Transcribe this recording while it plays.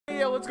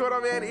what's going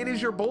on, man? It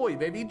is your boy,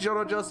 baby,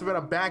 JoeNoJoseph, and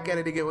I'm back at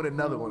it again with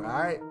another one, all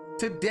right?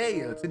 Today,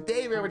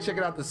 man, we're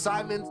checking out the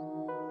SIDEMEN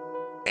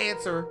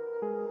answer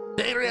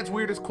the internet's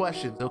weirdest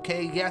questions,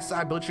 okay? Yes,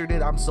 I butchered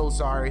it. I'm so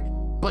sorry.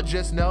 But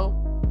just know,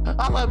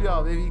 I love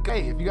y'all, baby.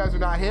 Hey, if you guys are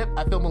not hip,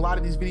 I film a lot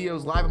of these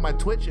videos live on my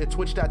Twitch at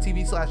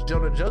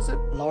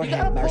twitch.tv/JoeNoJoseph. Lord You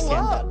gotta have mercy pull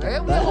on up,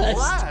 that man. We have a bust.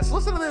 blast.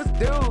 Listen to this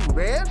dude,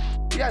 man.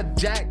 You got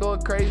Jack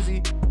going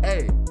crazy.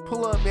 Hey,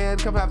 pull up, man.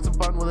 Come have some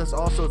fun with us.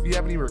 Also, if you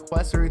have any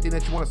requests or anything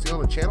that you want to see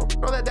on the channel,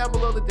 throw that down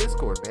below in the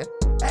Discord, man.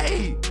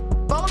 Hey,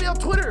 follow me on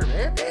Twitter,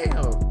 man.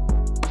 Damn.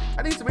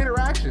 I need some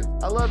interaction.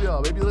 I love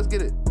y'all, baby. Let's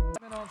get it.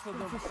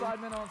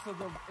 SIDEMEN answer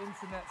the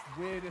internet's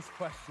weirdest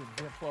questions.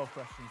 We have 12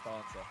 questions to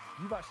answer.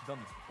 You've actually done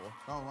this before.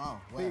 Oh,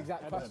 wow. The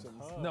exact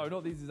questions. No,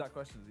 not these exact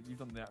questions. You've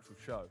done the actual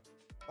show.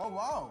 Oh,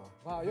 wow.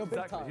 Wow, you're big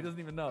Exactly. time. He doesn't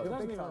even know. You're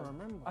big even time.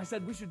 remember. I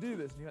said we should do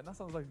this, and you went, that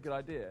sounds like a good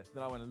idea.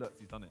 Then I went and looked.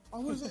 He's done it.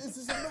 Oh, is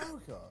this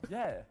America?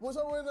 Yeah. What's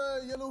up with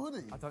a yellow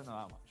hoodie? I don't know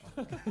how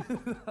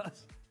much.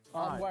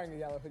 I'm wearing a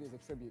yellow hoodie as a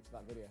tribute to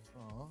that video.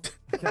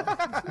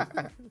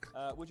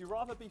 Would you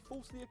rather be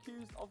falsely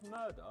accused of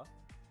murder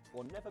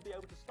or never be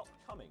able to stop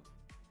coming?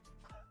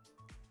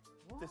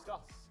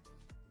 Discuss.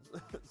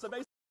 So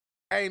basically,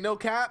 Hey, no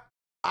cap.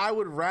 I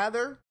would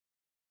rather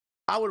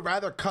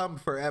come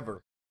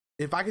forever.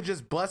 If I could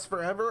just bust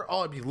forever,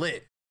 oh, it'd be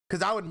lit.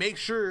 Because I would make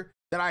sure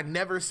that I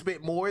never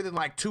spent more than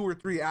like 2 or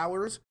 3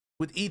 hours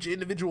with each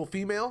individual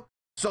female.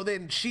 So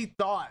then she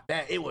thought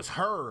that it was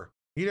her.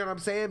 You know what I'm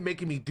saying?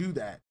 Making me do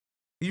that.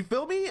 You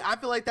feel me? I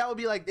feel like that would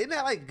be like, isn't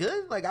that like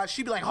good? Like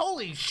she'd be like,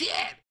 holy shit.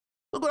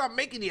 Look what I'm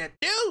making you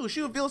do.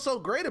 She would feel so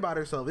great about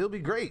herself. It would be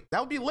great. That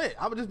would be lit.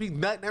 I would just be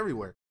nutting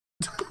everywhere.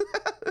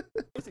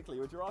 basically,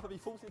 would you rather be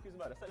falsely accused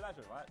of murder? Say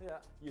imagine, right? Yeah.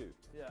 You.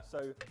 Yeah.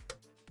 So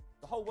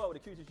the whole world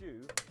accuses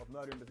you of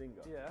murdering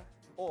Bazinga. Yeah.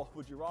 Or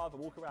would you rather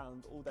walk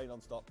around all day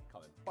non-stop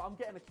coming? But I'm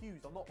getting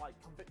accused, I'm not like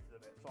convicted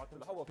of it. So I can.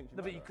 The whole world thinks you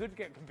No, but you murder. could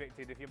get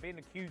convicted if you're being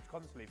accused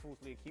constantly,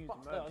 falsely accused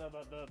of No, murder.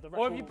 no, the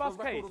Or have you record- bust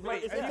The record case? of-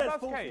 Wait, it have you says bust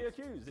falsely case?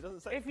 accused. It doesn't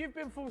say. If you've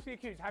been falsely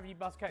accused, have you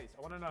bust case?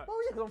 I want to know.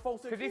 Oh yeah, because I'm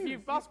falsely accused. Because if you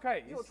bust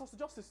case, you don't trust the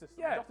justice system.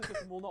 Yeah. The justice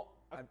system will not.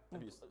 Not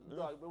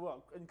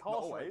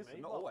Incarcerate always.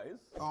 me. Not always.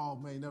 Oh,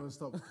 man, never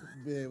stop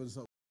being able to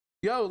stop.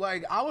 Yo,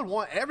 like, I would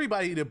want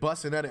everybody to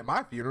bust a nut at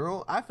my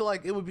funeral. I feel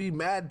like it would be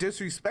mad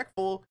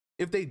disrespectful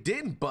if they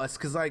didn't bust,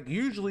 because, like,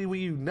 usually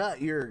when you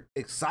nut, you're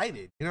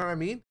excited. You know what I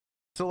mean?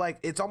 So, like,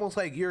 it's almost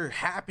like you're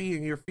happy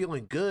and you're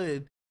feeling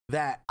good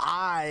that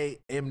I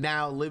am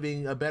now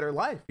living a better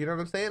life. You know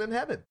what I'm saying? In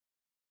heaven.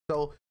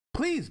 So,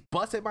 please,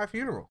 bust at my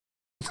funeral.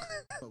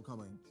 Stop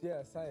coming.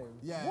 Yeah, same.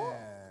 Yeah. What?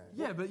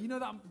 Yeah, but you know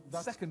that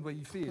That's second where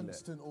you feel it.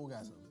 Instant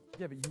orgasm.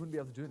 Yeah, but you wouldn't be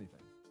able to do anything.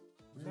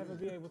 Never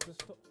be able to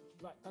stop.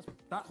 Like that's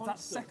That constant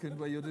second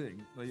where you're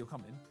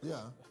coming,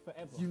 Yeah.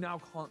 forever. you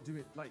now can't do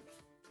it. Like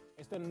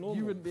It's then normal.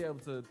 you wouldn't be able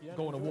to Yeah,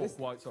 go on a no, walk. this-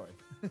 White, sorry.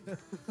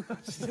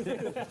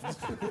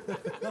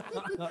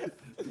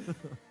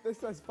 This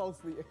says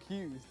falsely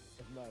accused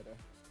of murder.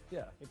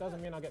 Yeah. It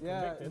doesn't mean I get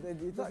Yeah,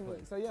 convicted. it doesn't.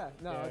 Exactly. So yeah,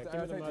 no, Yeah, I give me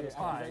take the the murder.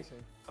 accusation.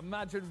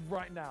 Imagine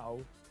right now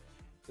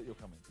that you're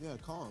coming. Yeah,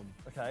 calm.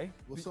 Okay.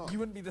 What's you up? You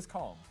wouldn't be this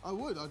calm. I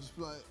would. I'd just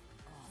be like,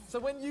 So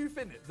when you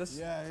finish this.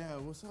 yeah, yeah,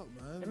 what's up,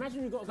 man?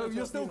 Imagine you got to go So to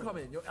you're a still funeral.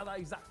 coming. You're at that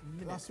exact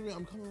minute. That's me.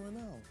 I'm coming right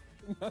now.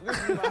 I don't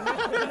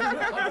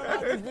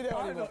like this video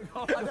anymore.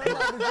 I don't like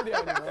this video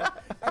anymore.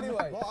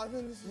 Anyway, Well, I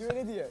think this is. you're an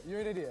idiot. You're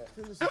an idiot. I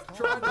think this is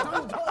calm.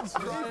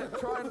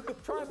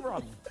 Try and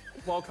run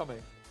while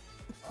coming.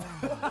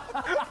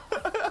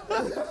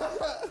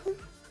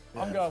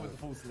 I'm going with the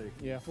full sleeve.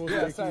 Yeah,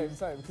 Yeah,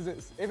 same. Because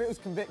if it was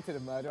convicted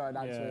of murder, I'd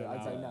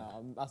say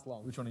no. That's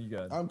long. Which one are you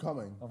going? I'm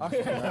coming. He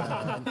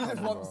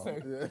just wants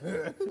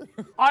to.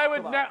 I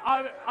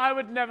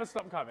would never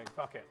stop coming.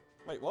 Fuck it.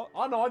 Wait, what?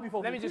 I know. I'd be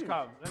falsely. Let me just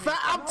come.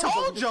 I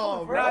told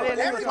y'all, bro. No, yeah,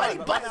 Everybody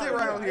come. busts it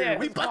around here. Yeah,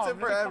 We let's bust come. it Let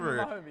me come with forever.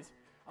 my homies.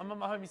 I'm on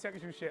my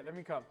homosexual shit. Let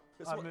me come.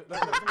 Someone's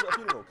got a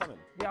funeral coming.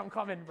 Yeah, I'm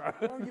coming, bro.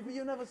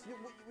 You're never.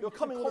 You're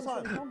coming all the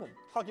time.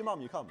 Hug your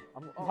mum. You come.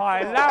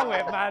 I allow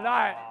it,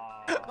 man.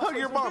 Hug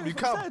your mom, you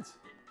come.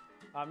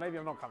 Maybe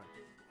I'm not coming.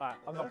 Alright,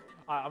 I'm not.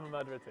 I'm a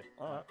murderer too.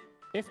 All right.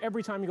 If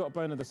every time you got a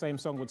boner, the same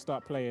song would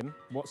start playing,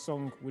 what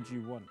song would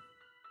you want?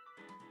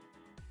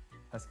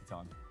 Pesky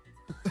time.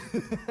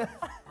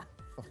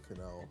 Fucking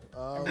hell.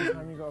 Every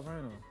time you got a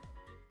boner.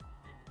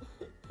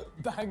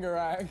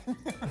 Bangarang.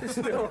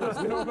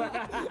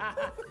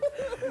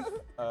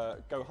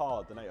 Go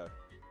hard, the NATO.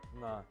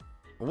 No.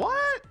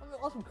 What?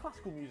 That's some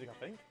classical music, I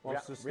think.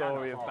 What's What's the the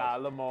story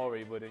about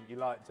Lamori? Wouldn't you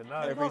like to know?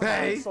 Every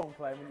Hey. song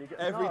playing when you get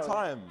Every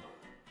time.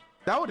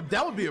 That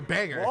would be a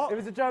banger. What? It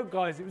was a joke,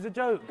 guys. It was a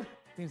joke.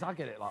 Things I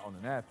get it like on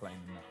an airplane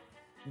and that.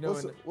 You know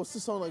What's the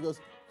song that goes,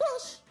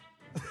 hush?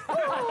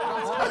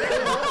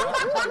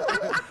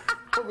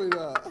 Probably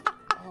that.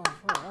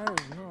 I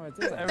have no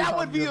idea. That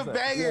would be a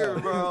banger,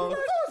 bro.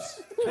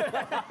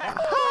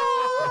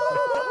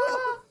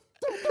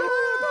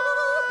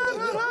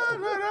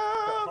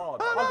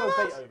 Hard. I'll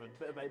go Beethoven.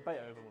 Bit of mate.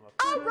 Beethoven.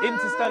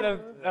 Interstellar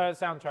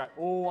soundtrack.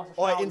 Oh, that's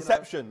a Or shout,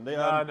 Inception. You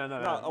know. No.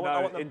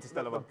 I want the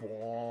Interstellar one.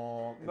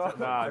 No,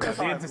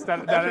 The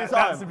Interstellar. No, Every that's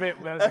time. a bit.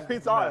 Every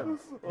time.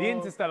 The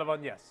Interstellar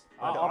one, yes.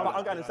 I'm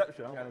going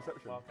Inception. I'm going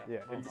Inception. Yeah,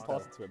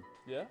 Pass it to him.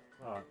 Yeah.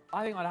 Alright.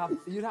 I think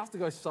you'd have to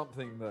go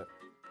something that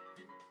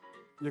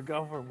your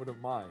girlfriend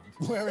wouldn't mind.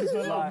 Where is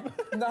the love?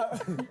 No.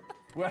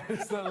 Where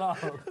is the love?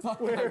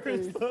 Where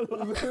is the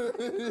love?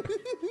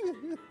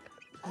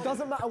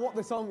 Doesn't matter what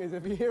the song is,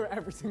 if you hear it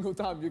every single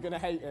time, you're gonna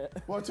hate it.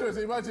 Well,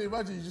 seriously, imagine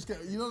you just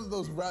get, you know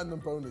those random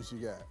bonus you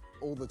get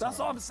all the time? That's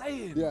what I'm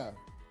saying. Yeah.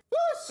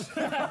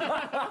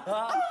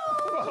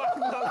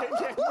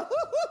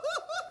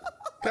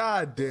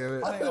 God damn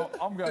it. I think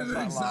I'm going In for an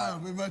that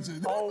exam,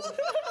 imagine. How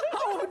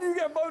often do you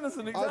get bonus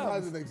in exams? I've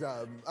had an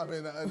exam. I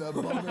mean, a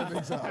bonus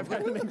exam.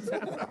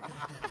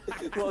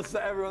 Well, so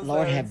everyone's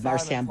Lord saying have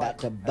mercy, I'm Simon, about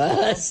to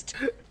bust.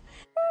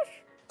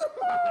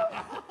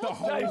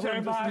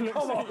 JJ, man,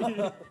 come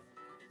on.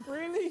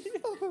 Really?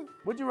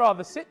 Would you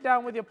rather sit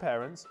down with your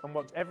parents and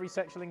watch every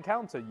sexual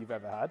encounter you've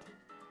ever had,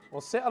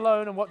 or sit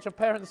alone and watch your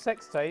parents'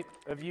 sex tape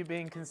of you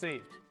being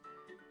conceived?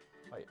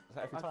 Wait, is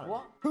that every time?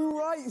 What? Who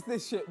writes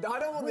this shit? I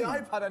don't want the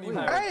iPad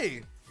anymore.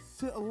 Hey,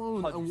 Sit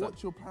alone 100%. and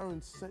watch your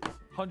parents sex.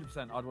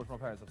 100%. I'd watch my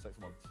parents have sex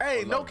once.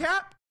 hey, no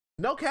cap.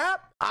 No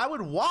cap. I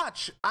would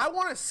watch. I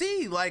want to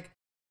see, was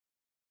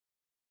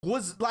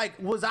I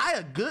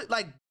a good,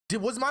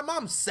 was my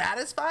mom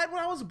satisfied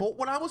when I was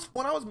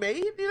made?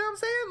 You know what I'm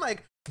saying?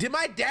 Like, did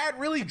my dad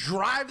really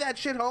drive that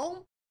shit home?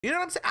 You know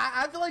what I'm saying?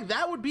 I feel like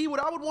that would be what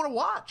I would want to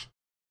watch.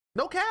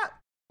 No cap.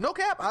 No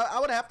cap. I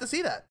would have to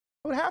see that.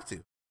 I would have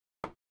to.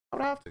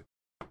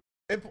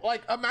 If,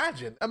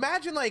 imagine,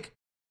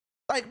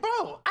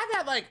 bro, I've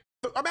had,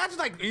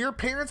 imagine, your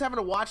parents having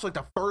to watch,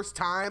 the first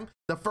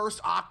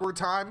awkward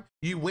time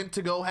you went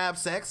to go have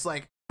sex.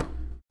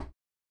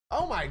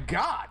 Oh my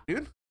God,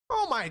 dude.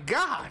 Oh my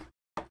God.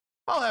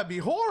 Oh, that'd be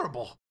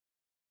horrible.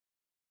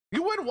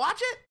 You wouldn't watch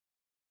it?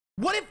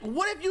 What if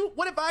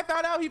I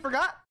found out he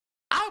forgot?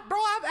 Bro,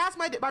 I've asked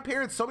my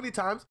parents so many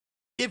times,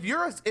 if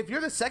you're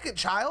the second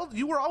child,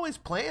 you were always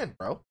planned,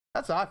 bro.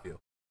 That's how I feel.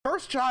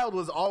 First child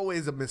was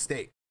always a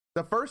mistake.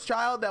 The first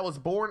child that was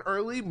born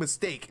early,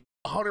 mistake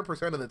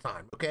 100% of the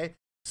time, okay?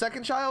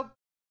 Second child,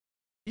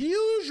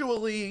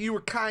 usually you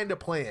were kind of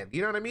planned.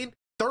 You know what I mean?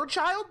 Third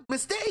child,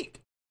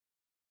 mistake.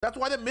 That's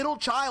why the middle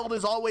child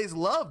is always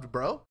loved,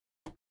 bro.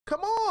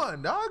 Come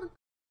on, dog.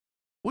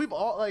 We've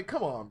all,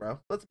 come on, bro.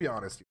 Let's be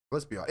honest.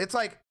 Let's be honest. It's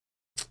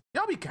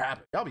y'all be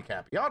capping.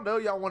 Y'all know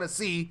y'all want to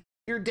see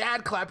your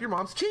dad clap your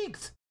mom's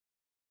cheeks.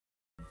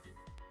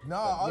 No,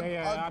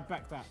 I'd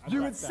back that.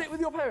 You would sit with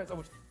your parents and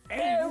watch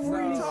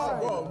every time.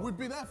 Bro, we'd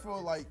be there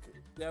for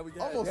Yeah, we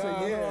get almost it.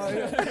 a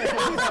year.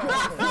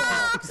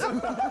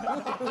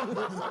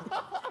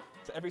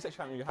 So every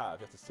sexual encounter you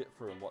have to sit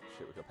through and watch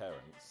it with your parents.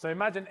 So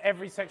imagine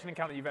every sexual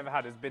encounter you've ever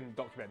had has been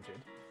documented.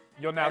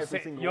 You're now Every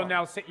sitting. single You're one.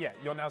 now sitting. Yeah,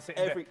 you're now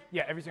sitting. Every-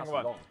 every single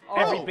That's one. long.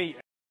 Every Oh. beat.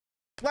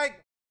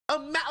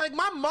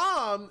 My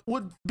mom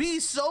would be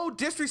so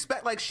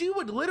disrespect. She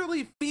would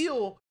literally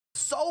feel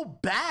so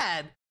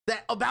bad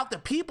about the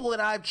people that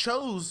I've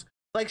chose.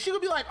 She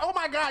would be like, "Oh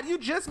my God, you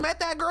just met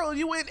that girl and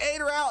you went and ate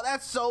her out.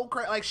 That's so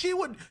crazy."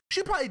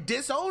 She'd probably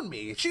disown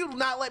me. She would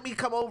not let me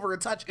come over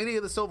and touch any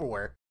of the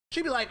silverware.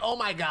 She'd be like, "Oh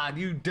my God,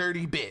 you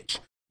dirty bitch."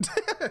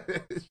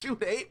 She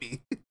would hate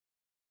me.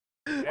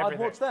 I'd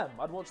watch them.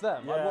 I'd watch their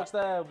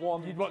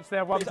one. You'd watch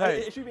their one It's,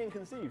 tape. it's you being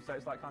conceived, so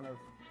it's kind of.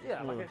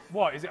 Yeah.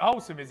 What is it?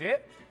 Wholesome? Is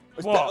it?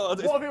 It's What?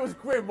 better- What if it was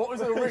grim? What was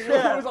it? It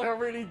was like a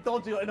really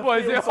dodgy. In a What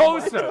is field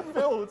it? somewhere.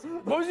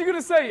 Wholesome? What was you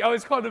gonna say? Oh,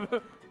 it's kind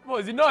of.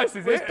 What is it? Nice?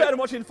 Is Well, it's it? better than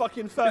watching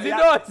fucking 30. Is it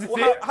nice? Is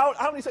Well, it? how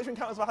many sexual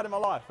encounters have I had in my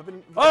life? I've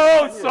been.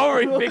 Oh,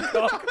 sorry, big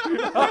cock.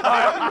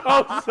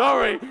 Oh,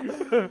 sorry.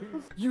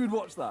 You would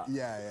watch that.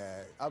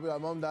 Yeah. I'd be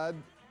like, Mom, Dad,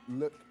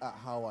 look at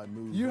how I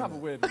move. You have a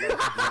weird. Look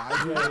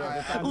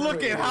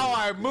at how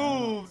I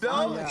moved,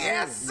 dog.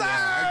 Yes,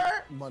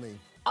 sir. Money.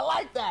 I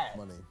like that.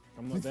 Money.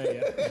 I'm not there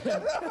yet.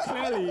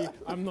 Clearly,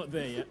 I'm not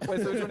there yet.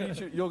 Wait, so which one do you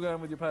choose? You're going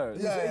with your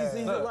parents?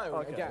 He's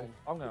alone again.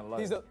 I'm going alone.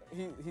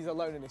 He's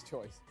alone in his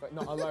choice, but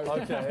not alone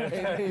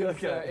Okay. in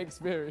his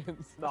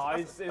experience. No,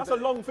 That's a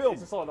long film.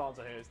 It's a solid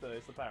answer here. It's the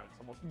parents.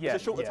 Yeah,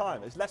 It's a shorter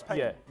time. It's less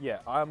pain. Yeah.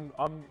 I'm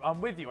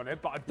with you on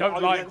it, but I don't Are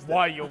you like against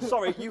why it? you're.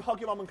 Sorry, you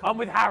hug your mum and come. I'm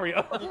with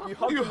Harriet.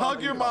 You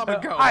hug your mom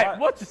and go. Hey,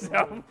 watch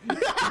yourself. Right,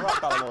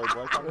 Balanoid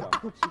boy, calm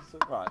down.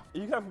 Right,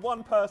 if you could have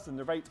one person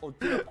narrate or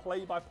do a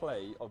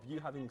play-by-play of you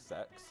having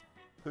sex,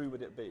 who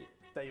would it be?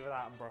 David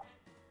Attenborough.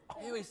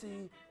 Here we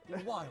see the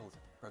wild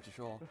approach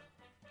ashore.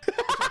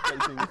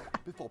 Ejaculating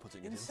before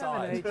putting it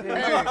inside.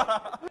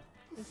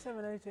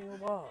 Inseminating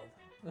a wild.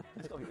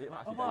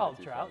 A wild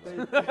trout.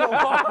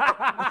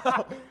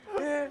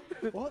 Yeah.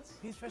 What?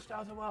 He's fished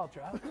out a wild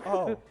trout.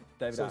 Oh,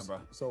 David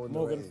Attenborough. So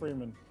Morgan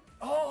Freeman.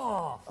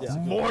 Oh.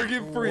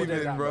 Morgan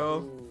Freeman,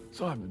 bro.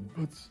 Simon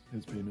puts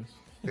his penis.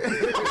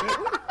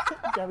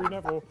 Gary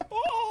Neville.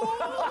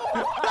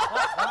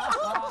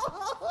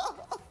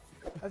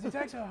 As he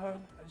takes her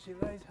home and she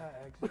lays her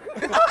eggs.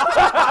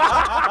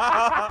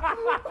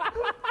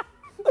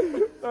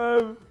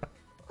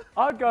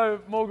 I'd go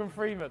Morgan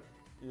Freeman.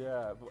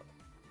 Yeah. But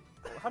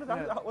how did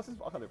that? What's his?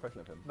 I can't do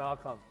impression of him. No, I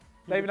can't.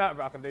 David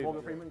Attenborough I can do.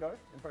 Morgan Freeman go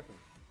impression.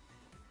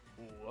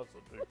 Oh, that's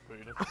a big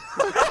penis.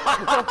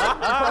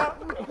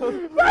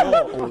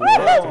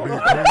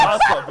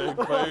 That's a big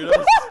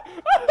penis.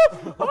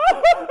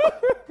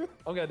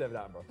 I'll go David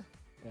Attenborough.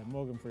 Yeah,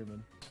 Morgan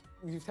Freeman.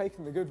 You've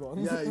taken the good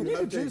ones. Yeah, you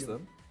have Choose taken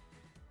them.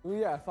 Well,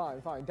 yeah,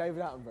 fine.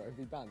 David Attenborough would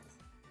be Bance.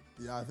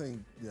 Yeah, I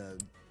think, yeah.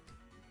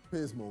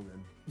 Piers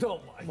Morgan. Oh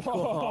my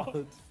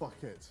god. Fuck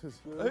it. Who's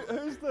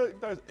the?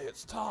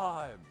 It's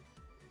time.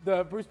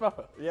 The Bruce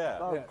Buffer. Yeah.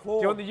 Yeah. Do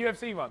you want the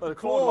UFC one?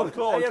 Claude.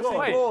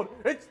 Wait.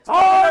 It's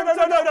Oh no!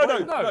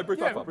 No, Bruce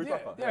yeah, Buffer.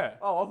 Yeah.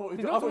 Oh, I thought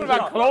He's not talking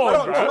about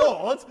Claude, bro.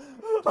 Claude.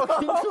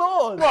 Fucking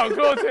Claude. Come on,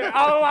 Claude.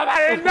 Oh, I've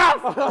had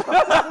enough.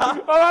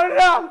 I've had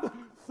enough.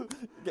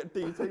 Get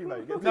DT,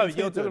 mate. Get No, DT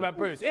you're talking about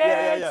Bruce.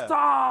 Yeah. It's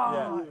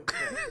time. Yeah.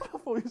 I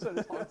thought you said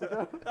it's time to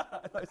go. No,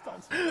 it's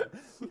time to go.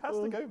 He has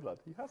to go, blood.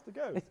 He has to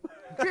go.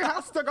 He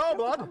has to go,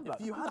 blood.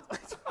 If you had.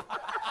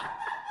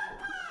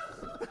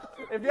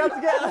 If you had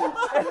to get,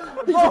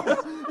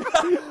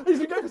 He's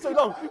been going for so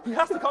long. He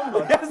has to come,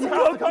 blood. He has to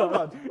come,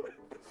 blood.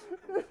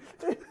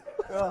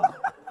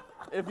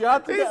 if you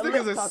had to These get a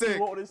niggas lip are tattoo, sick.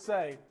 what would it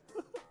say?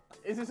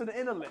 Is this an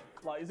inner lip?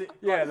 Like, is it?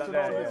 Yeah, like, that, you know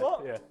what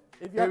I mean? yeah.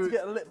 If you had to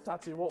get a lip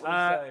tattoo, what would it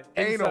say?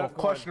 Anal, Insert coin.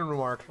 question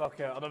remark. Fuck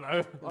it, I don't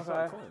know.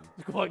 Okay.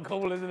 It's quite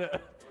cool, isn't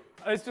it?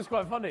 It's just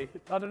quite funny.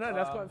 I don't know,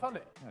 that's quite funny.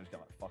 I just go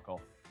like, fuck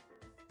off.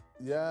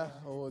 Yeah,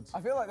 I would.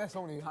 I feel like there's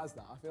someone who has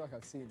that. I feel like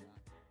I've seen that.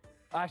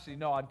 Actually,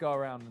 no, I'd go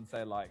around and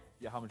say like,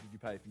 yeah, how much would you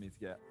pay for me to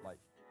get like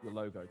your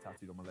logo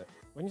tattooed on my lip?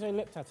 When you say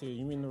lip tattoo,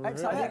 you mean the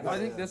XIX. I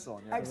think this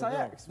one. Yeah.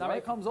 XIX, No, right?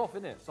 it comes off,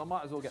 innit? So I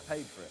might as well get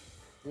paid for it.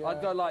 Yeah. I'd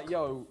go like,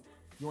 yo,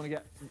 you want to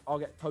get? I'll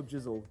get Tobe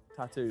Jizzle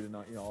tattooed and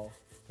I'll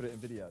put it in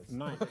videos.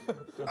 Nice.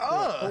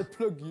 I'll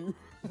plug you.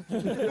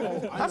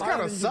 That's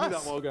kind of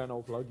sus. I'll go and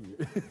I'll plug you.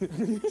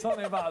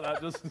 Something about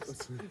that just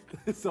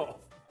sort of.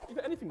 You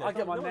got anything there? I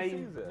get my No one name-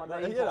 sees it. my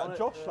Like, name yeah, put like on it.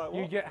 Josh, like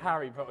You what? get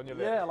Harry put on your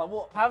lip. Yeah, like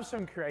what? Have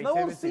some creativity.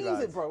 No one sees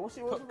lads. it, bro. What's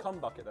Put cum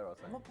bucket there, I I'm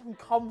think. not putting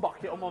cum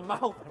bucket on my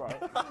mouth, bro.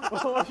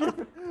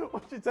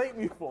 what do you take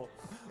me for?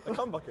 A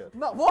cum bucket.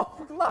 No,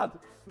 what, lad?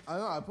 I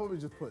know, I'd probably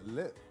just put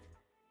lip.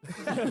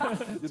 You're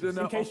doing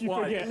that In case you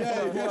off-white.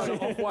 forget. Yeah,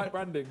 Off-white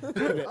branding.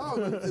 Oh,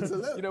 it's a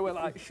lip. You know where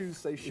like shoes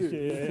say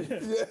shoe.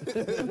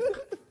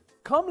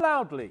 Come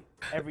loudly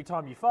every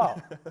time you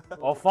fart.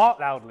 Or fart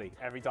loudly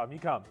every time you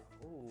come.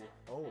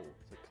 Oh,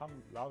 so come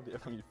loudly every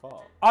time you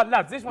fart.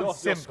 Lads, this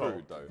one's You're simple.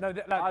 screwed, though. No,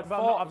 lads, I'd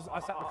but fart, I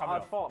set the camera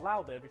I'd off. fart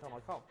loudly every time I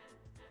come.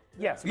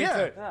 Yes, me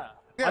Yeah. too. Yeah.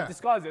 Yeah. I'd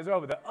disguise it as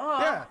well with it.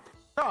 Yeah.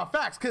 No,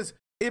 facts. Because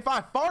if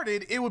I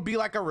farted, it would be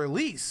like a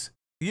release.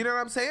 You know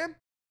what I'm saying?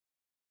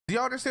 Do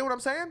y'all understand what I'm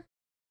saying?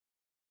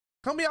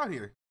 Come me out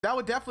here. That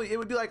would definitely, it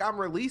would be like I'm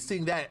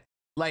releasing that,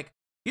 like,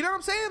 you know what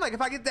I'm saying? Like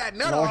if I get that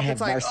nut Lord off, have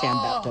it's like, mercy, I'm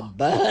about to oh,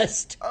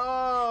 bust.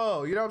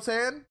 oh, you know what I'm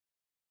saying?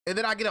 And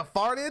then I get a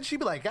fart in, she'd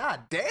be like,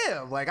 God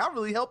damn, like I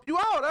really helped you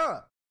out,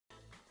 huh?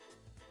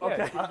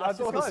 Okay. I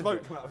saw the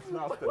smoke come out of his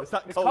mouth. Though. It's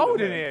that It's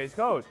cold in here, it's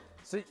cold.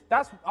 So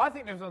I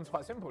think this one's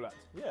quite simple, lads.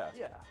 Yeah.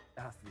 Yeah.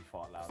 It has to be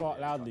fart loudly.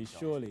 Fart loudly,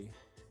 surely.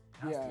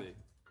 Has Yeah. to be.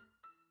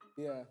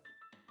 Yeah.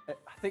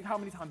 I think how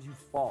many times you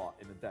fart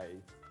in a day,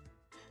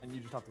 and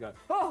you just have to go.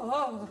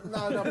 Oh,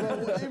 No,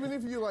 but even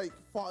if you like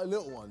fart a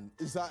little one,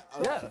 is that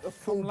a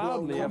full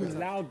loudly blown every comment?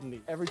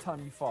 Loudly. Every time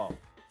you fart.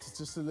 It's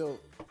just a little.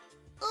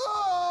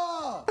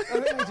 Ah! The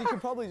thing is, you can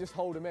probably just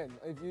hold them in.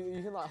 If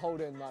you can like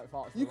hold in like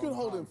farts. for You a can long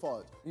hold time. in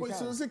fart. You Wait, so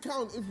can. does it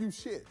count if you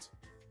shit?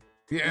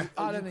 Yeah.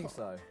 I don't think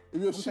so.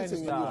 If you're shitting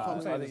and you're Nah,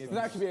 coming I out? think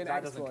That could be an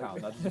that doesn't exploit.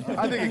 count. That doesn't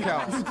I think it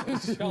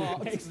counts.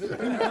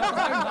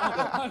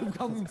 I'm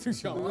coming too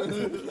sharp. I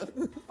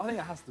think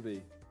it has to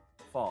be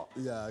fart.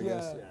 Yeah, I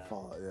guess.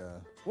 Fart, yeah.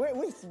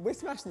 We're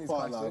smashing these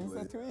Fart questions.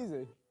 loudly. They're too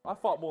easy. I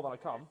fart more than I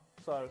come,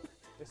 so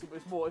it's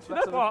more. It's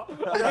less That's than what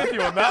I'm with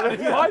you on that.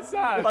 It's quite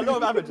sad. By law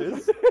of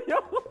averages.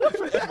 I'm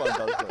sure everyone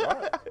does it,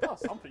 right? Oh,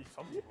 some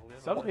people. Yeah.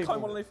 Some Come people.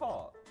 when they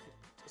fart.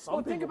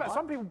 Well, think about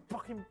some people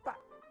fucking back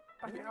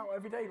it out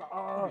every day.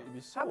 Like, You'd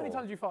be how many sore.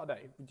 times do you fart a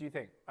day? Do you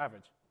think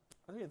average?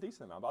 I think a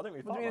decent amount, but I don't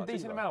really What fart do you mean a much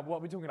decent either. amount? What are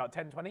we talking about?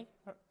 10, 20?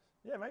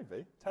 Yeah,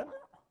 maybe. 10?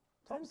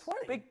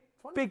 20?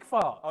 Big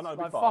farts. Oh, no, big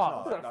like farts,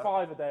 farts. no. Like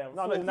 5 a day.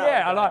 No, no, no.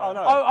 Yeah, I like. Oh,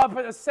 no. I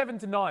put a 7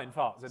 to 9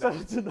 farts a day.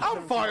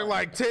 I'm farting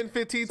like 10,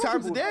 15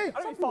 times a day.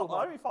 I don't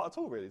really fart at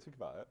all, really, think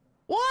about it.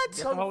 What?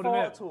 to hold 'em in.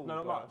 at all. No,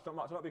 not much. Not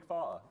much. I'm not a big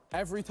farter.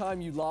 Every time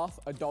you laugh,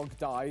 a dog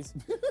dies,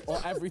 or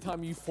every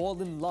time you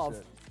fall in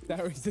love,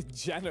 there is a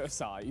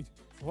genocide.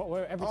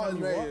 What? Every Oh, time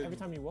you man. what? Every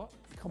time you what?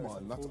 Come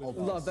on, that's obvious.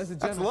 Love, there's a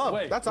That's genocide.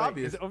 love. That's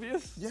obvious. Is it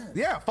obvious? Yeah.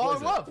 Yeah, fall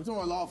in love. Every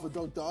time I laugh, a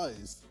dog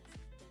dies.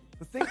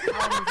 But think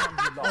how many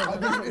times you laugh.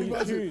 That's what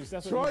you choose.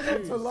 That's Try what you not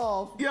choose. to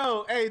laugh.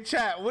 Yo, hey,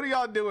 chat, what are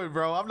y'all doing,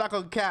 bro? I'm not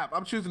gonna cap.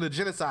 I'm choosing the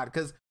genocide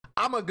because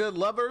I'm a good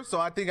lover, so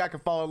I think I can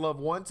fall in love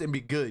once and be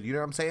good. You know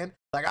what I'm saying?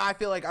 Like, I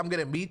feel like I'm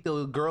gonna meet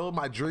the girl of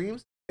my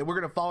dreams and we're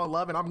gonna fall in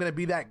love and I'm gonna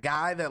be that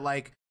guy that,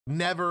 like,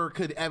 never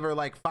could ever,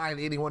 like, find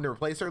anyone to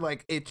replace her.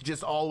 Like, it's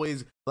just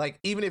always, like,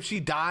 even if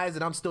she dies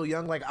and I'm still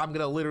young, like, I'm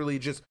gonna literally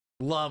just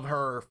love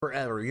her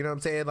forever. You know what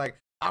I'm saying? Like,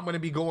 I'm gonna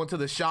be going to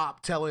the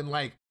shop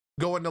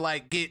going to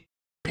like get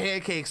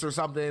pancakes or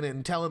something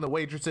and telling the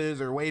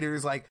waitresses or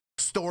waiters like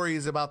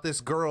stories about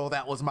this girl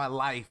that was my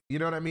life. You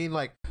know what I mean?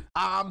 Like,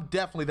 I'm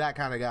definitely that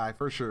kind of guy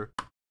for sure.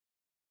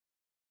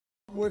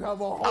 Would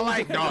have a whole I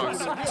like dogs.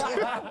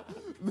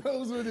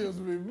 Those videos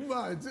would be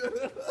mad.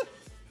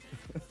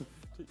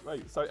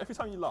 Wait, so every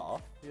time you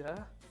laugh, Yeah.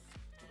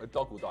 a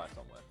dog will die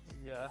somewhere.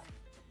 Yeah.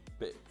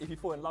 But if you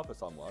fall in love with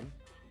someone,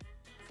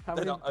 How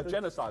then many- a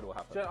genocide will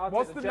happen.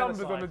 What's the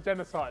numbers on the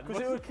genocide?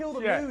 Because it would kill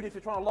the Yeah. mood if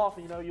you're trying to laugh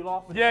and you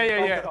laugh. And Yeah, the yeah,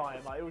 dog's yeah.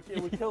 dying. Like,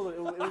 it would kill it.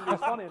 It wouldn't be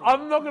funny.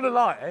 I'm not gonna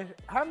lie.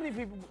 How many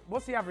people?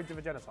 What's the average of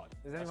a genocide?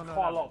 Does anyone know?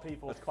 Quite a an lot of average?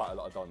 people. There's quite a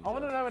lot of dons. I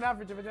want to know an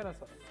average of a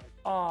genocide.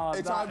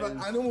 It's either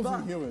animals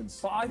and humans.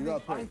 But I You gotta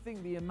think, I pick.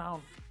 think the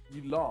amount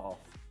you laugh,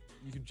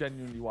 you could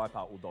genuinely wipe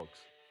out all dogs.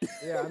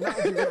 Yeah, and that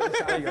would be really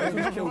sad.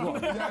 You killed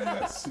one.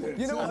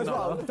 You know what as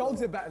well?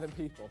 Dogs are better than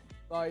people.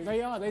 Like,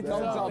 They are. They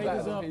dogs are deserve, they better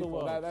than deserve the people.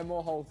 world. They're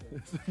more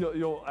wholesome.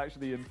 You're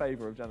actually in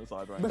favour of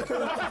genocide, right?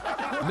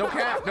 No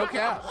cap, no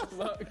cap.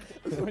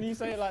 When you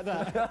say it like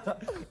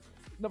that,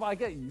 No, but I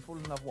get you. You fall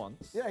in love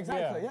once, Yeah,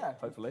 exactly. Yeah.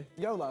 hopefully.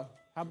 YOLO.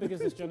 how big is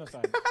this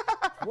genocide?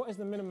 What is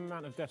the minimum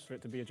amount of deaths for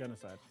it to be a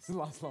genocide? This is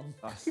the last one.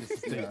 This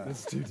is deep. This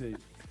is too deep.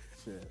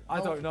 Shit. I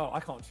don't know. I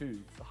can't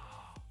choose.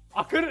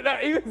 I couldn't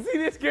even see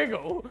this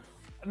giggle.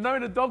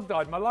 Knowing a dog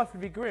died, my life would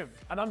be grim,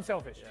 and I'm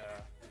selfish.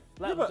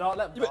 Let them die, mate.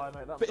 Let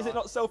them But is die. it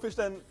not selfish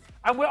then?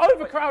 And we're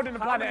overcrowding the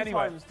How planet many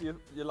anyway. times do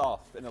you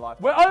laugh in a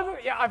life? We're over.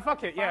 Yeah, I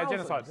fuck it. Yeah,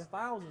 Thousands, genocide.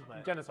 Thousands,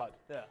 mate. Genocide.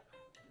 Yeah.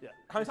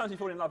 How many times do you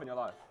fall in love in your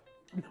life?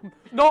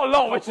 Not a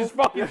lot, which is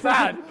fucking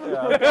sad.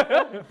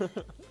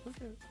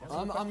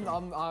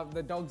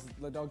 The dogs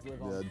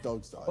live on. Yeah,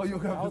 dogs die. Oh, you're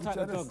going I'll to take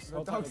the dogs. The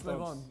I'll take dogs the live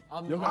dogs.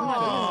 on. You're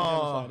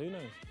I'm going to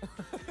genocide.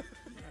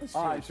 Who knows?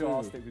 Alright, sure.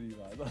 I'll stick with you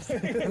guys.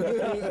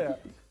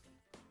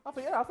 I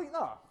think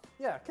no.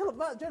 Yeah, kill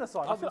them.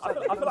 Genocide. I feel like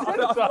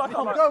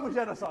I'm going with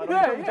genocide.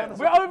 Yeah.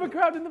 We're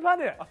overcrowding the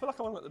planet. I want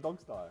to let the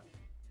dogs die.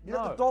 You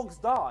let the dogs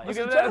die. You're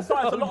gonna genocide's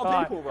let a lot of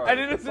die. people, bro. An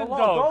It's innocent a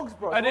lot of dog. dogs,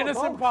 bro. An It's a lot of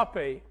innocent dogs.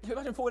 puppy. Can you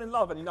imagine falling in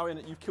love and you knowing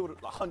that you've killed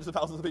like, hundreds of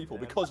thousands of people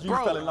because you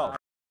fell in love?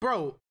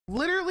 Bro,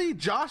 literally,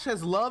 Josh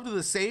has loved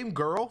the same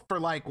girl for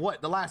like,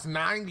 what, the last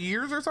 9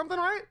 years or something,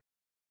 right?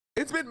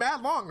 It's been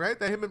mad long, right?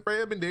 That him and Freya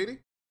have been dating.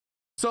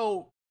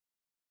 So,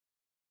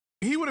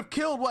 he would have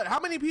killed what? How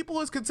many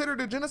people is considered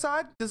a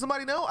genocide? Does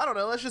somebody know? I don't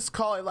know. Let's just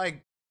call it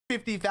like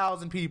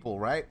 50,000 people,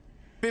 right?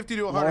 50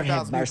 to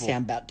 100,000 people.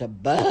 I'm about to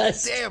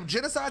bust. Damn,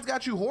 genocide's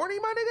got you horny,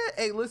 my nigga?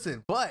 Hey,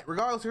 listen, but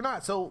regardless or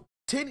not, so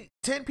 10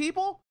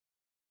 people?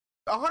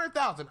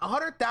 100,000.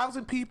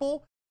 100,000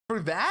 people for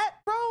that,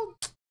 bro?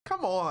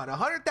 Come on,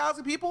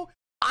 100,000 people?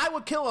 I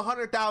would kill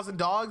 100,000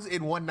 dogs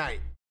in one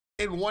night.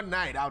 In one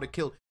night, I would have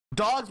killed.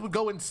 Dogs would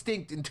go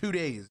extinct in 2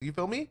 days. You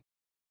feel me?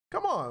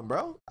 Come on,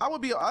 bro. I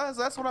would be,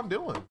 that's what I'm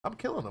doing. I'm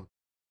killing them.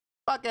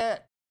 Fuck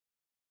it.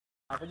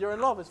 When you're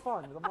in love, it's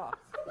fine. I'm not.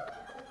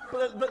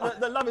 But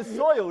the love is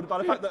soiled by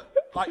the fact that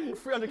like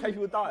 300k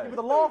people die. But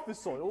the laugh is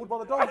soiled by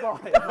the dog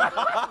dying.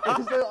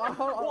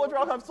 What would you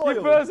rather have soiled?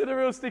 You're first in a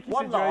real sticky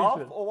One situation.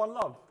 laugh or one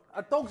love?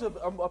 Dogs are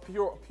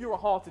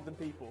purer-hearted than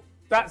people.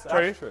 That's true.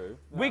 That's true.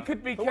 We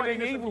could be But what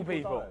killing innocent evil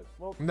people. died?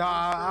 Well,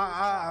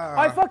 Nah,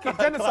 I fuck it.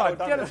 Genocide.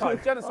 Done it.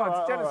 Genocide.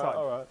 Genocide. Genocide.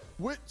 All right.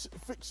 Which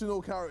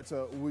fictional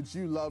character would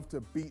you love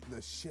to beat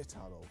the shit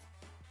out of?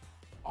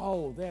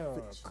 Oh, there are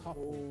a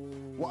couple.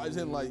 What, as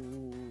in like,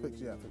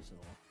 fictional?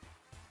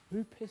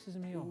 Who pisses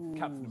me off?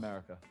 Captain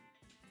America.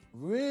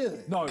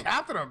 Really? No.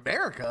 Captain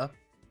America?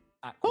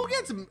 Who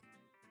gets...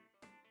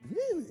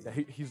 Really? Yeah,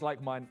 he's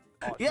like mine.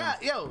 Yeah,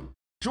 yo,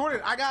 Jordan,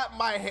 I got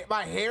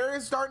my hair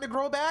is starting to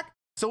grow back,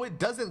 so it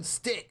doesn't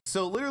stick.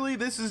 So literally,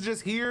 this is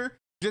just here,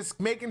 just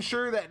making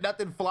sure that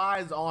nothing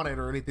flies on it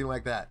or anything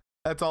like that.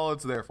 That's all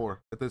it's there for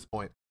at this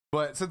point.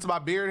 But since my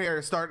beard hair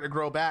is starting to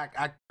grow back,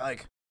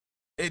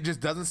 it just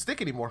doesn't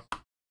stick anymore.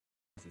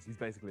 He's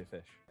basically a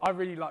fish. I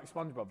really like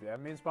SpongeBob, yeah.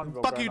 Me and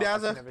SpongeBob. Fuck you, growing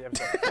up, Dazza. I've seen every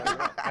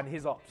episode. And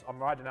his ops. I'm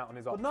riding out on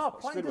his ops. but no,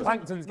 Plankton's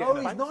Plankton's no,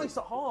 getting he's nice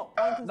at heart.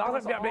 Plankton's No,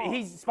 nice at but heart.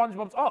 he's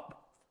SpongeBob's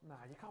op. Nah,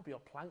 you can't be a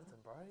Plankton,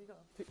 bro. You got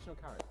a Fictional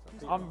character.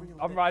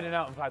 I'm riding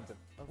out on Plankton.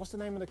 What's the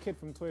name of the kid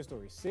from Toy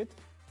Story? Sid?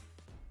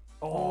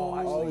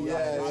 Oh,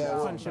 yeah.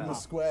 punch him The up.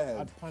 square.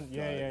 I'd punch.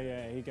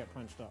 Yeah. He'd get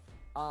punched up.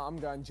 I'm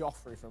going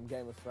Joffrey from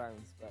Game of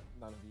Thrones, but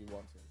none of you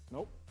watch it.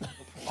 Nope.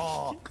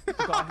 Oh,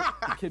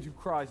 the kid who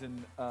cries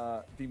in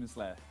Demon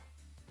Slayer.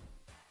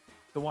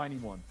 The whiny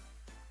one.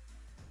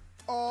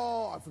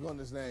 Oh, I've forgotten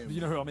his name.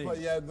 You know who I mean? But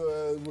yeah,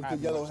 with the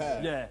yellow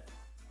hair. Yeah.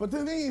 But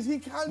the thing is, he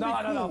can be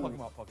cool. No, fuck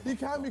him up. He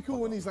can be cool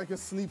when he's like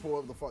asleep or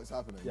whatever the fuck's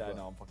happening. Yeah, but-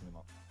 no, I'm fucking him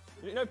up.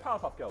 You know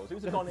Powerpuff Girls?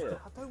 Who's the Don here?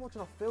 I don't watch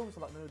enough films to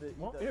like know that.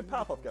 What? You know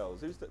Powerpuff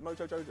Girls? Who's the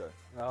Mojo Jojo?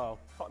 Oh.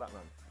 Fuck that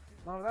man.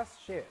 No, that's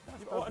shit.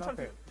 That's I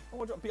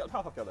want to beat up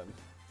Powerpuff Girl then.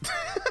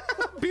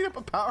 Beat up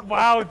a power.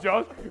 Wow,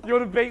 Josh. You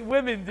want to beat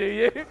women, do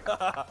you?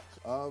 I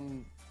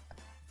don't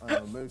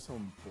know, maybe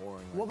someone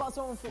boring. What about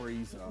someone from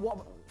Freezer?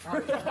 What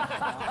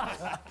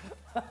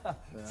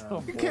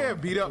You can't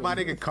beat up my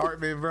nigga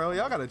Cartman, bro.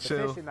 Y'all gotta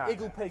chill.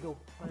 Iggle Piggle.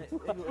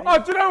 Oh,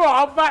 do you know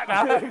what? I'm back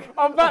now.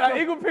 I'm back now.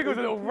 Iggle Piggle's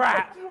a little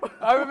rat.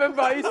 I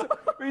remember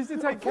we used to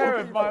take care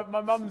of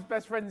my mum's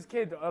best friend's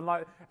kid, and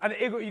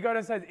Iggle, you go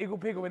downstairs, Iggle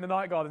Piggle in the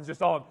night garden's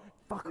just on.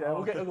 Fuck yeah,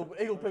 we'll get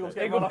Iggle Piggles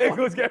getting Iggle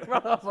Piggles getting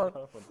run off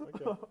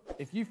on.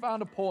 If you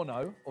found a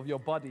porno of your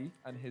buddy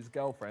and his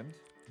girlfriend,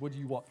 would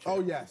you watch it?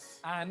 Oh, yes.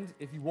 And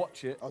if you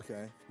watch it,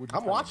 Okay. would you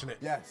I'm tell watching him?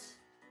 it. Yes.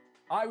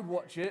 I would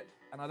watch it,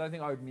 and I don't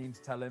think I would mean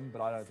to tell him,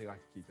 but I don't think I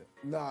could keep it.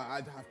 No,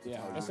 I'd have to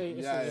tell you. It's a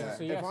yes,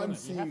 If isn't I'm it?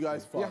 seeing you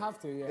guys fuck, You have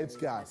to, yeah. it's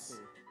yeah. gas.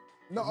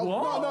 No,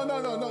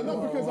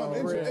 no, because I'm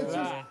interested. It's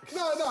just,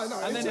 no.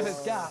 And then if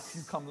it's gas,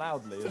 you come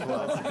loudly as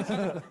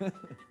well.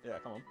 Yeah,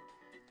 come on.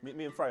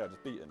 Me and Freya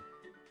just beating.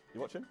 You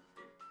watching?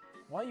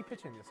 Why are you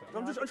pitching yourself?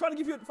 I'm trying to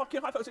give you a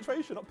fucking high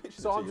situation, not pitching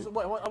So it I'm to just, you.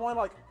 wait, am I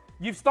like,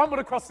 You've stumbled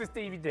across this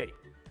DVD,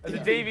 and the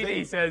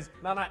DVD says,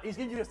 no, he's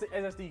giving you an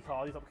SD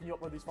card. He's like, can you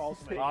upload these files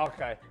for me? oh,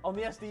 okay. On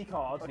the SD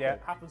card, Yeah.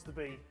 happens to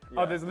be.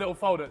 Oh, there's a little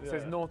folder that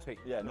says naughty.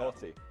 Yeah,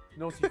 naughty.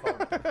 Naughty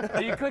folder.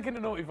 Are you clicking the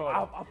naughty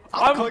folder?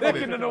 I'm clicking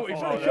clicking the it. naughty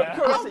folder.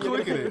 Curiosity,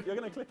 clicking it. You're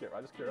going to click it,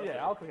 right? Just curiosity.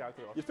 Yeah, I'll click it.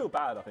 You'd feel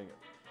bad, I think,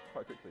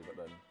 quite quickly, but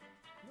then...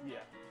 Yeah.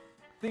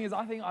 Thing is,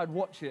 I think I'd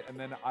watch it, and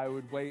then I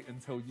would wait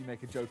until you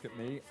make a joke at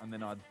me, and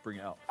then I'd bring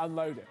it up.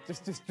 Unload it.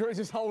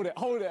 Just hold it.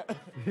 Hold it.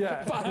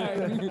 Yeah.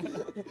 Bang.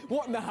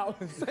 What now?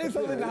 Say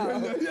something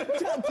now.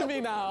 Chat to me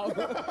now.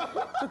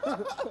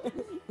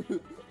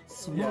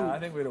 Yeah, I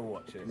think we'd all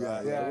watch it.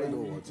 Yeah, we'll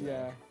all watch it.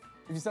 Yeah.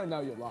 If you say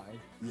no, you're lying.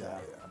 Yeah.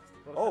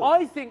 Oh,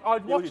 I think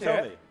I'd would watch you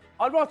tell me? it.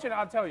 I'd watch it and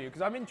I'd tell you,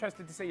 because I'm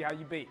interested to see how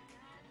you beat.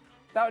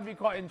 That would be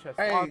quite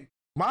interesting. Hey,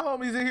 my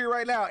homie's in here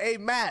right now. Hey,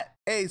 Matt.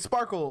 Hey,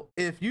 Sparkle.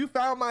 If you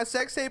found my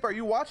sex tape, are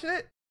you watching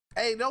it?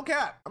 Hey, no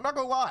cap. I'm not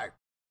gonna lie.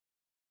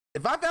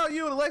 If I found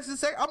you and Alexis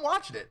sex, I'm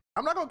watching it.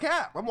 I'm not gonna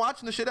cap. I'm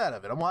watching the shit out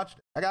of it. I'm watching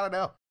it. I gotta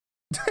know.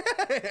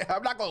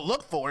 I'm not gonna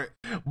look for it.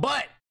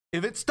 But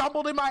if it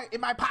stumbled in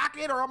my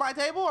pocket or on my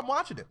table, I'm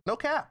watching it. No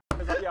cap.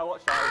 yeah, I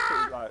watched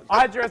that.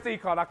 I had your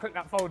SD card, I click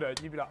that folder, and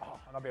you'd be like, oh,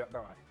 and I'd be like,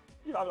 don't worry.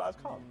 You know, that's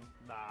calm.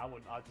 Nah, I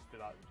wouldn't. I'd just be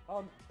like,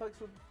 thanks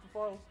for the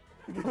files.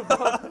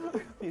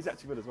 He's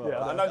actually good as well. Yeah,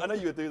 I know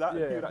you would do that.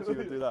 Yeah. You would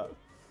actually do that.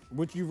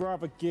 Would you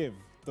rather give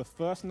the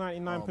first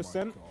 99%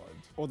 God.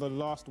 or the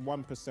last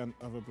 1%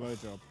 of a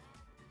blowjob?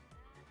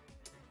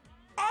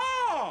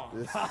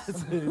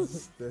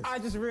 I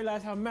just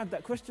realised how mad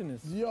that question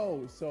is.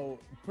 Yo, so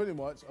pretty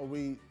much, are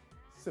we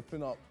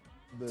sipping up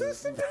the...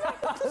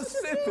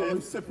 Are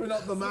we sipping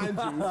up the man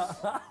juice?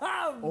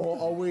 Or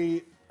are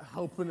we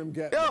helping him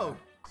get... Yo,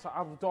 So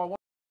do I want?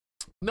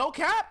 no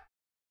cap.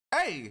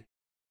 Hey,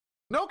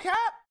 no cap.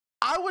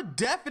 I would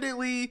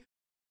definitely,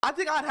 I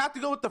think I'd have to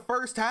go with the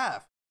first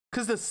half.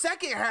 Because the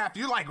second half,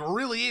 you're like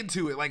really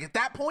into it. Like at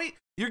that point,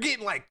 you're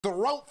getting like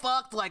throat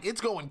fucked. Like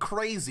it's going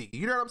crazy.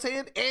 You know what I'm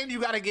saying? And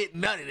you got to get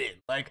nutted in.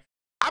 Like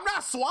I'm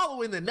not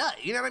swallowing the nut.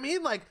 You know what I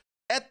mean? Like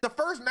at the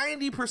first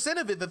 90%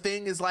 of it, the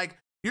thing is like,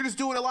 you're just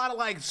doing a lot of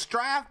like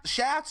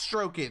shaft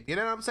stroking. You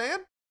know what I'm saying?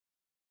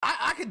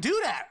 I could do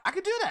that. I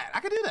could do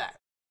that.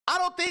 I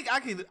don't think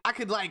I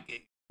could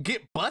like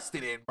get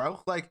busted in,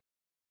 bro. Like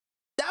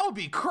that would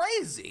be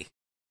crazy.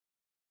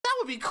 That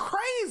would be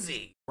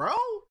crazy, bro.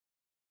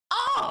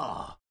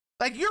 Oh,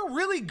 like you're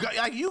really good.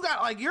 Like you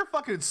got like you're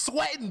fucking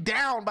sweating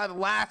down by the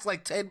last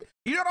like 10.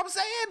 You know what I'm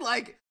saying?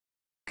 Like,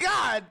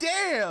 god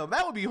damn,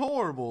 that would be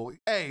horrible.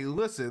 Hey,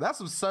 listen, that's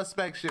some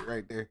suspect shit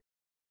right there.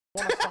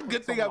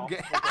 Good thing I'm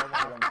gay.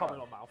 Coming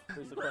on mouth.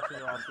 Is the question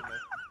you're asking me.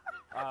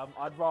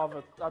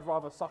 I'd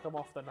rather suck them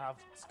off than have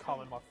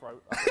cum in my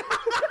throat.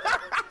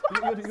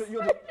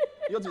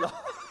 You'll do that.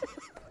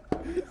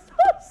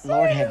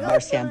 Lord have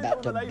mercy, I'm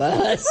about to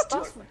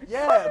bust.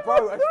 Yeah,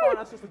 bro, it's fine.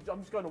 That's just I'm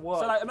just going to work.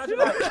 So like, imagine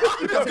like,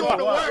 You're just going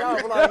to work.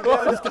 Yeah,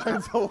 well, like, he's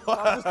going to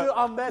work.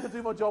 I'm there to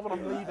do my job and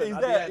I'm leaving. He's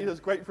at the there. end. He does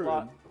great fruit.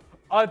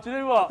 Do you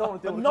know what?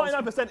 But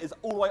 99% is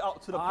all the way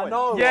up to the point. I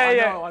know. Yeah, I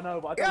yeah. know. I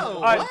know. But I Yo, don't know.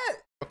 what?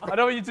 I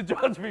don't want you to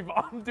judge me, but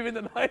I'm doing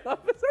the 99%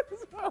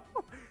 as well.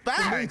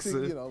 Facts.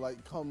 You know,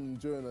 like come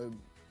during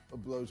a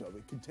blowjob,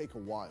 it can take a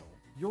while.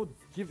 You're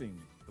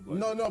giving the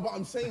blowjob. No, but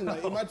I'm saying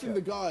like, imagine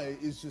the guy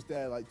is just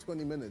there like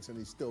 20 minutes and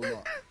he's still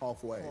not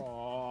halfway.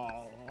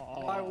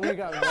 We're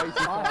going way too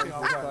far.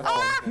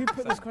 Who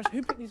put this question?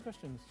 Who picked these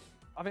questions?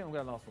 I think I'm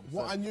going last one.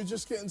 What? So, And you're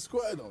just getting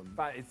squirted on?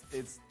 but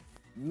it's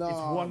No, it's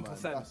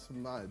 1%. Man, that's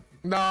mad.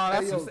 Nah,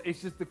 that's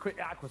it's just the quick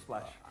aqua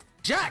splash.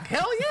 Jack.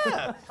 Hell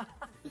yeah.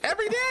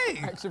 Every day.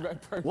 Extra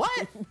red protein.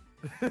 What?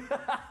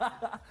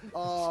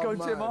 Oh, Go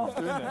man. Tim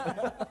after,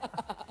 innit?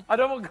 I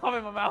don't want cum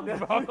in my mouth,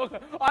 bro.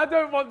 I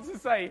don't want to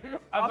say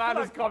a man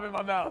has cum in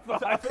my mouth.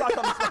 I feel like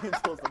I'm staying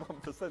towards the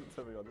 1%,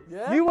 to be honest.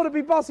 Yeah. You want to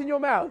be busting your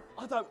mouth?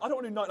 I don't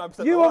want to do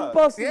 99%. You want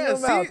busting Yeah, your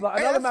see, mouth? Like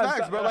hey, another that's man's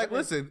facts, bro. Like,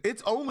 listen,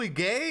 it's only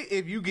gay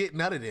if you get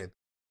nutted in.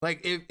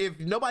 Like, if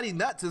nobody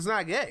nuts, it's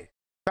not gay.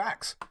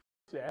 Facts.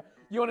 yeah,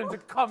 you want him to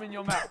come in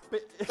your mouth.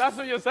 That's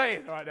what you're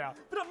saying right now.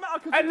 But it doesn't matter,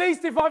 'cause At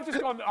least if I've just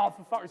gone, oh,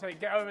 for fuck's sake,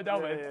 get over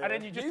done with, and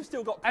then you just, You've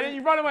still got and then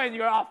you run away and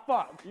you go, oh,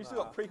 fuck. You've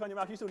still got creak on your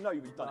mouth. You still know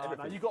you've done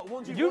everything. No, you got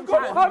once You've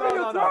got to come in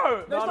your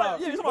throat. No, yeah,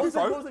 it's not my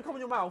throat. Once they come in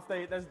your mouth,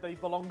 they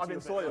belong to I've you.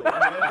 been soiled.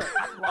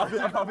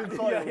 I've been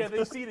soiled. Yeah,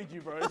 they seeded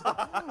you, bro.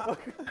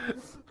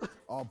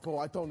 Oh, bro,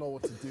 I don't know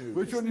what to do.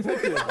 Which one are you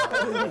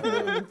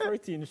picking?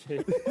 Protein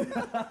shake.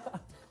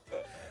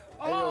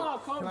 Oh,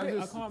 I can't pick.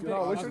 I can't pick.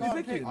 No, which one are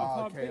you picking?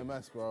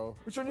 KMS, bro.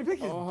 Which one are you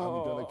picking? I'm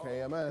gonna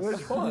KMS.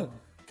 Which one?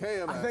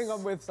 KMS. I think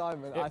I'm with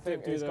Simon. I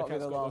think it's got to be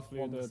the last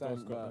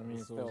 1%, but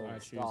still I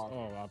choose. start.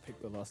 Oh, I'll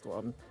pick the last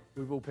one.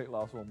 We've all picked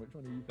last one. Which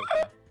one are you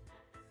picking?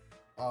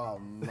 Oh,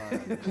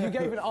 man. You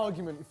gave an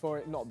argument for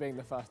it not being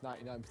the first 99%,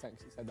 because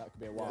you said that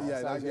could be a while.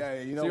 Yeah,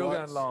 you know So you're what?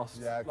 going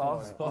last. Yeah,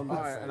 Last come one.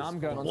 on. Alright, and I'm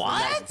going on to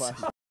What? the next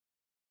question.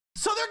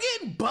 So they're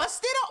getting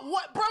busted?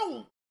 What,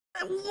 bro?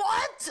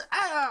 What?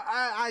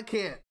 I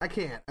can't.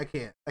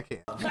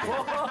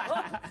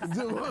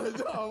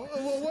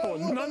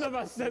 None of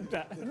us said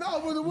that.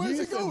 No, but where's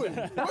it going?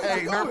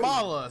 Hey,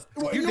 Nirmala,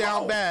 you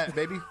down bad,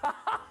 baby.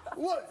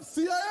 What?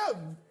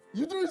 CIM?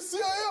 You doing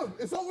CIM?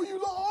 Is that what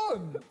you lot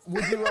on?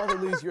 Would you rather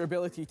lose your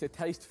ability to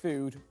taste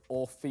food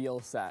or feel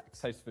sex?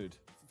 Taste food.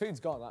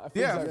 Food's gone. Like,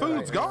 Yeah,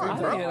 food's gone, I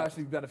think bro. it's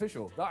actually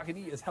beneficial. That I can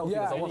eat as healthy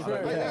Yeah, as I want.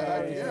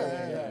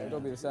 yeah. It'll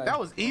be the same. That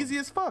was easy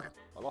as fuck.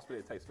 I lost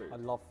ability to taste food. I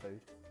love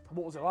food.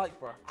 What was it like,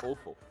 bro?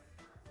 Awful.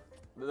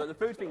 The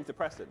food thing's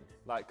depressing.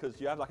 Like, because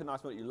you have like a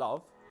nice meal that you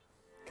love.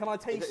 Can I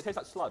taste? It tastes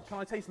like sludge. Can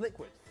I taste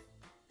liquid?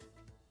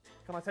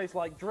 Can I taste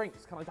like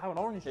drinks? Can I have an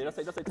orange Yeah, juice?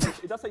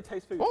 it does say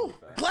taste food. Oh,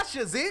 bless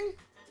you, Zing.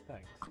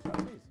 Thanks.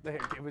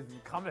 It was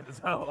coming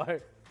as well.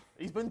 Like,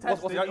 he's been Was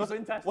tested. He's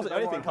been tested. wasn't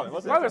anything coming,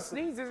 was it? Bro, a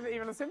sneeze isn't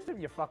even a symptom,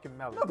 you fucking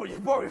melon. No, but you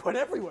bro, it went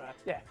everywhere.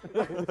 Yeah.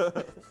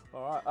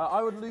 All right.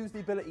 I would lose the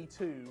ability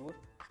to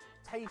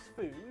taste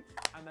food,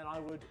 and then I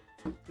would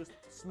just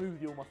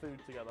smoothie all my food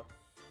together.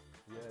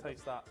 Yeah.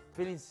 Taste that.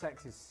 Feeling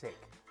sex is sick.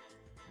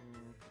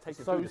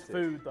 Tasting So food is is sick.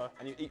 food though.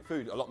 And you eat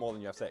food a lot more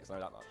than you have sex, I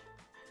know that much.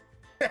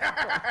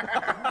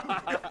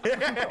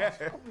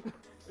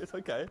 It's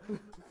okay.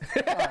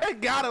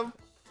 Got him.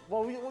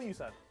 What you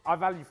said? I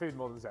value food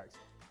more than sex.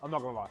 I'm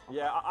not gonna lie.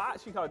 Yeah, I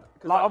actually kind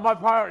of... Like on my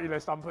priority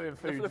list, I'm putting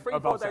for food the 3-4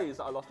 above sex. days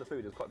that I lost the food,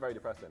 it was quite very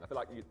depressing. I feel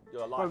like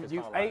your life Bro, is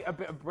you kind of ate like... a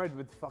bit of bread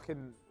with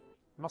fucking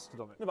mustard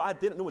on it. No, but I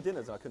had normal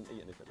dinners and I couldn't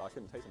eat anything. Like, I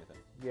couldn't taste anything.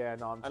 Yeah,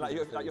 no, I'm And like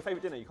choosing your food.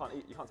 favourite dinner, you can't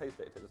taste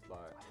it. It's like...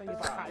 I think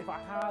if I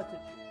had to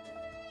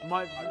choose,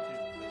 My, I'd choose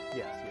food.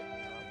 yes.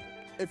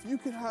 If you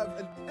could have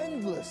an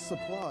endless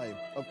supply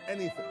of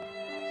anything,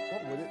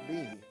 what would it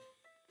be?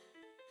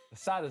 As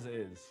sad as it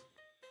is,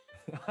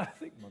 I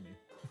think money.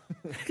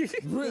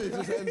 Really,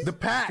 just The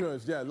pack.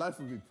 Yeah, life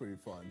would be pretty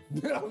fun.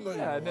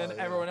 Yeah, and then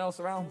everyone else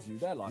around you,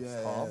 their life's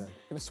calm.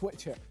 Gonna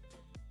switch it.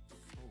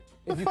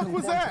 The If you fuck can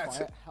was quantify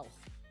that? it, health.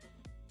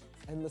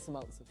 Endless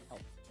amounts of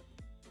health.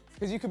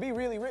 Because you could be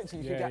really rich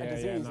and you could Yeah, get a yeah,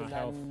 disease, no, and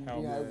health, then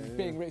health. you know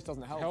being rich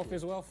doesn't help. Health you.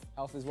 is wealth.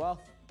 Health is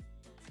wealth.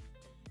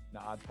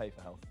 No, I'd pay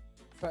for health.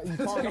 But you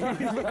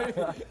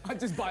can't. I'd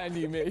just buy a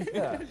new me.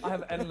 Yeah, I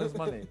have endless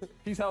money.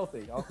 He's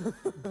healthy.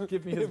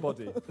 Give me his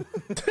body.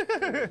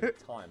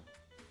 Time.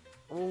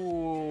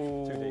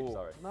 Ooh. Too deep,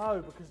 sorry.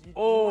 No, because you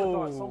want to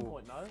die at some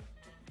point, no?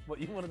 What,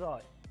 you want to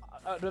die?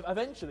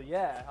 Eventually,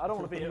 yeah. I don't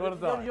want to be. You wanna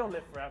die? You don't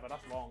live forever.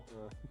 That's long.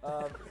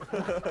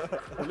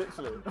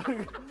 Literally.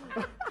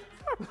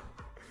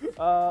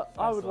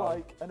 I would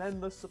like an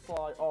endless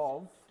supply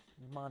of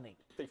money.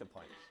 FIFA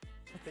pints.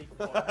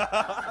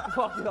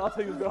 Fuck it, I'll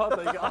take it. I'll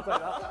take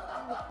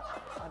that.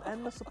 An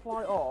endless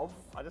supply of.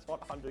 I just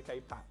want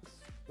 100k packs.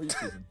 What are you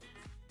choosing?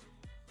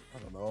 I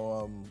don't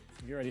know.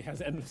 He already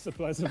has endless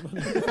supplies of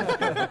money.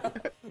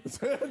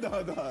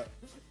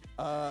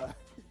 No.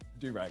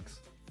 Do-rags.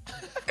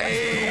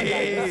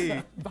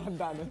 Hey,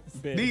 Bandanas.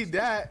 Beard. need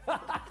that.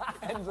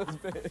 Endless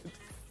beard.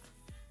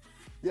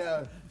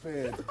 Yeah,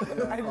 beard.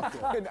 Yeah,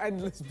 fuck it. An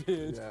endless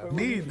beard. Yeah.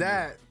 Need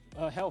that.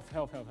 Health.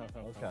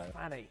 Okay.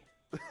 Fanny.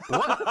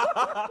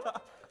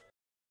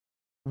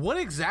 What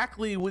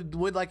exactly would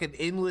like an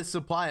endless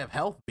supply of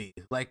health be?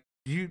 Like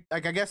I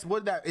guess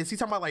what that is he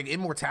talking about, like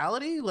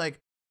immortality? Like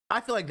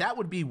I feel like that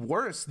would be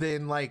worse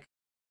than like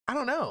I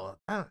don't know.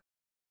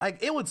 Like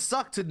it would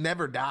suck to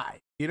never die.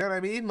 You know what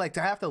I mean? Like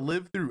to have to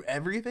live through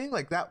everything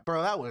like that,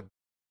 bro.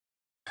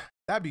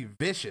 That'd be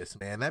vicious,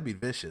 man. That'd be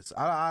vicious.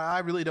 I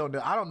really don't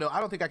know. I don't know. I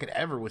don't think I could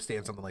ever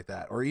withstand something like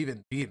that or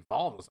even be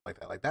involved with something like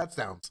that. Like that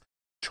sounds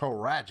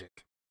tragic.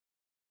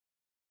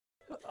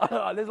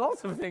 There's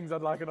lots of things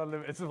I'd like an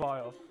unlimited supply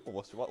of. Well,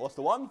 what's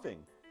the one thing?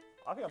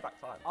 I think I'm back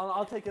time.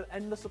 I'll take an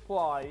endless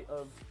supply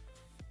of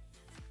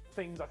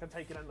things I can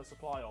take an endless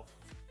supply of.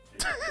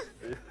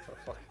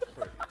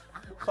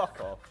 Fuck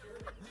off.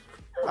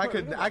 I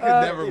could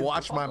never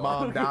watch my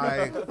mom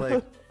die.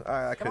 Like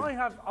I Can I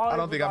have? I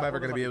don't think I'm ever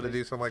gonna be able to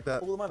do something like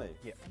that. All the money.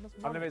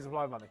 Unlimited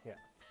supply of money, yeah.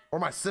 Or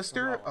my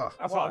sister. Ugh.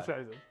 That's what I've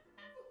chosen.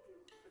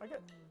 I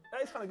get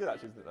That is kind of good,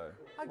 actually, isn't it, though?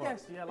 I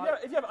guess, yeah. If Like, you,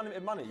 have, if you have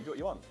unlimited money, you do what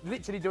you want.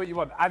 Literally do what you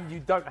want, and you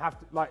don't have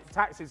to, like,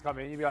 taxes come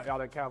in, you'd be like, I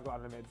don't care, I've got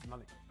unlimited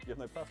money. You have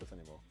no purpose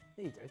anymore.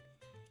 Yeah, you do.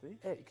 Do you?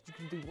 Yeah, you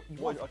can do what you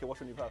What, want. okay, what's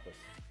your new purpose?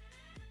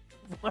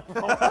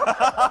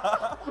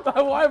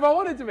 Why have I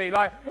wanted to be?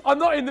 Like, I'm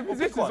not in the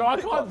position, so I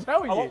can't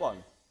tell you. I want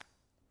one.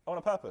 I want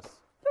a purpose.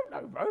 I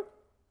don't know, bro.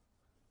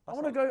 I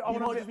want to go. I you want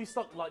might to just be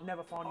stuck, like,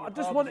 never finding. I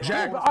just want.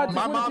 Jack, but I just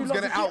my wanna do mom's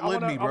lots gonna of shit.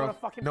 outlive me, I bro. wanna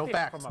fucking No fish for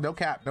facts, months. no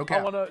cap, no I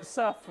cap. want to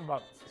surf for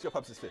months. So your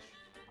purpose is fish.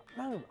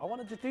 No, I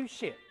want to do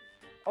shit.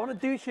 I want to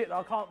do shit that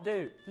I can't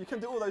do. You can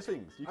do all those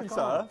things. You can can't.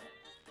 surf.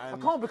 I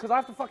can't because I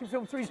have to fucking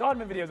film 3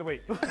 SIDEMEN videos a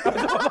week. At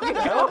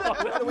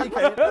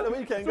the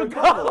weekend, go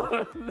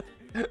carnival.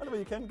 At the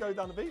weekend, go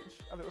down the beach,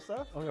 have a little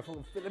surf. I'm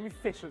gonna let me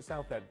fish at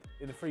Southend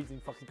in the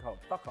freezing fucking cold.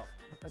 Fuck off.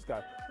 Let's go.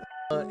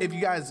 If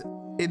you guys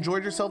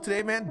enjoyed yourself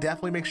today, man,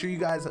 definitely make sure you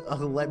guys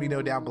let me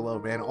know down below,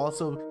 man.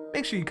 Also,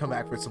 make sure you come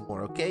back for some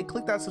more, okay?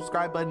 Click that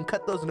subscribe button,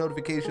 cut those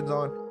notifications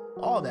on,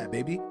 all that,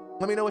 baby.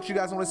 Let me know what you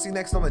guys want to see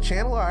next on the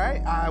channel, all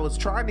right? I was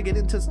trying to get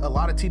into a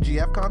lot of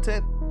TGF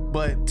content,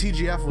 but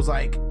TGF was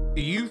like,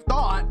 you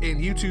thought,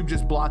 and YouTube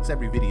just blocks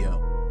every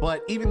video.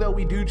 But even though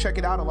we do check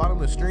it out a lot on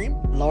the stream,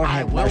 Lord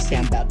have mercy,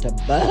 I'm about to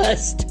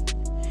bust.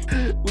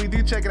 we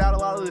do check it out a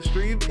lot on the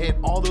stream, and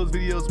all those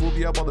videos will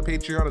be up on the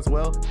Patreon as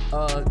well.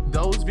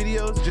 Those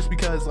videos, just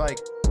because like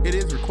it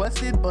is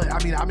requested, but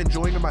I mean, I'm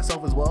enjoying them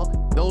myself as well.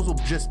 Those will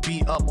just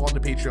be up on the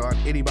Patreon.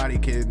 Anybody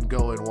can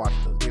go and watch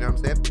those, you know what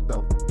I'm saying?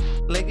 So,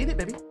 like, get it,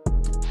 baby.